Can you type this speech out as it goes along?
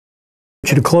I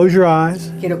want you to close your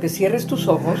eyes, Quiero que cierres tus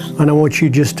ojos. and I want you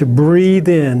just to breathe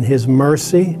in His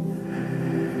mercy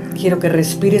Quiero que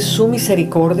respires su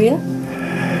misericordia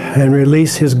and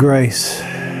release His grace.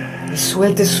 y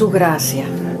sueltes su gracia.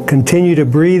 Continue to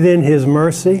breathe in His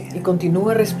mercy Y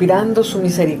continúa respirando su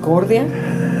misericordia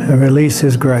and release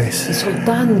His y grace.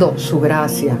 soltando su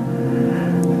gracia.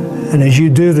 And as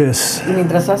you do this, Y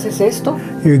mientras haces esto,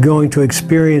 you're going to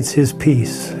experience His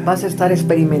peace. vas a estar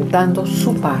experimentando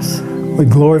su paz. We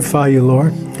glorify you,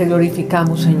 Lord. Te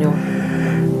glorificamos, Señor.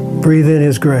 Breathe in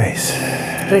His grace.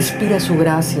 Respira su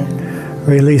gracia.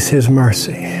 Release His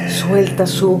mercy. Suelta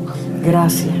su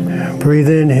gracia. Breathe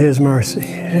in His mercy.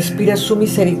 Respira su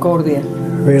misericordia.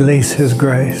 Release His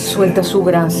grace. Suelta su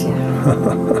gracia.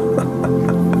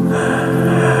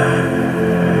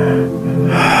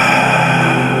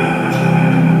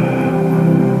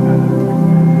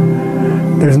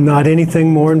 There's not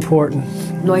anything more important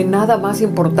No hay nada más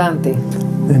importante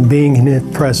than being in His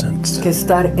presence. que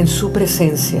estar en su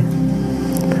presencia.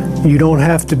 You don't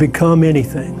have to become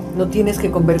anything. No tienes que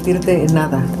convertirte en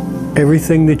nada.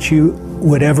 Everything that you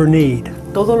would ever need,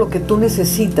 Todo lo que tú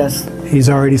necesitas, He's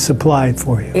already supplied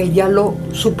for you. Él ya lo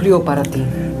suplió para ti.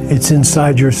 It's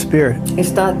inside your spirit.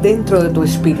 Está dentro de tu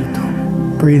espíritu.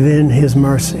 Breathe in His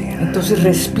mercy. Entonces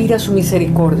respira su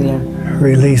misericordia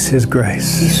Release His y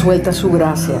grace. suelta su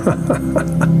gracia.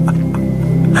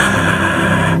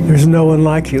 There's no one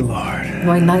like you, Lord.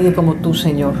 No hay nadie como tú,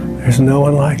 Señor. There's no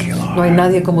one like you, No Lord. hay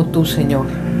nadie como tú, Señor.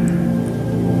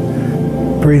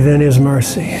 Breathe in His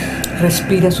mercy.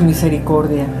 Respira su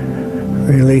misericordia.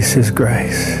 Release His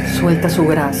grace. Suelta su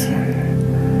gracia.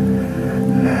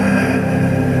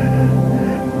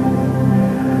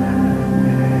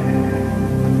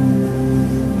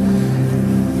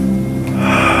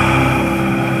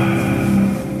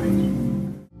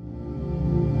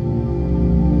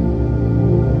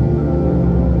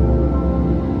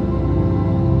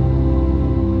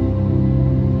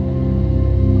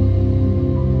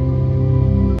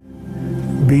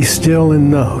 Be still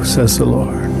and know, says the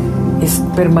Lord.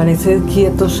 Permaneced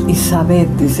quietos y sabed,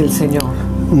 dice el Señor.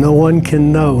 No one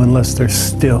can know unless they're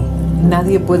still.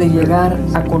 Nadie puede llegar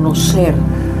a conocer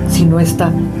si no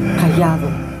está callado.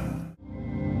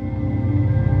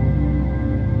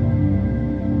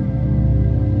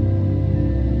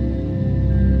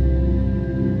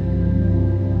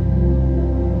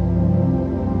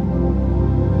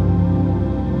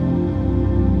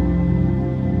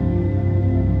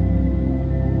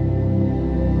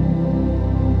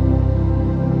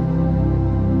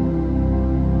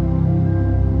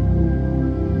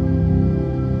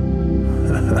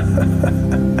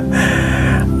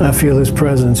 I feel His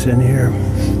presence in here.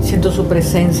 Siento su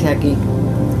presencia aquí.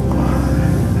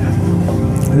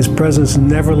 His presence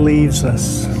never leaves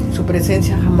us. Su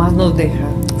presencia jamás nos deja.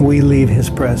 We leave His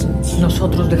presence.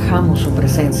 Nosotros dejamos su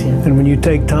presencia. And when you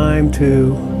take time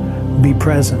to be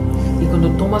present, Y cuando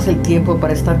tomas el tiempo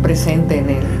para estar presente en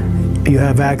Él, you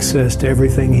have access to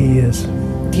everything He is.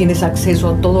 tienes acceso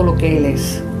a todo lo que Él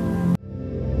es.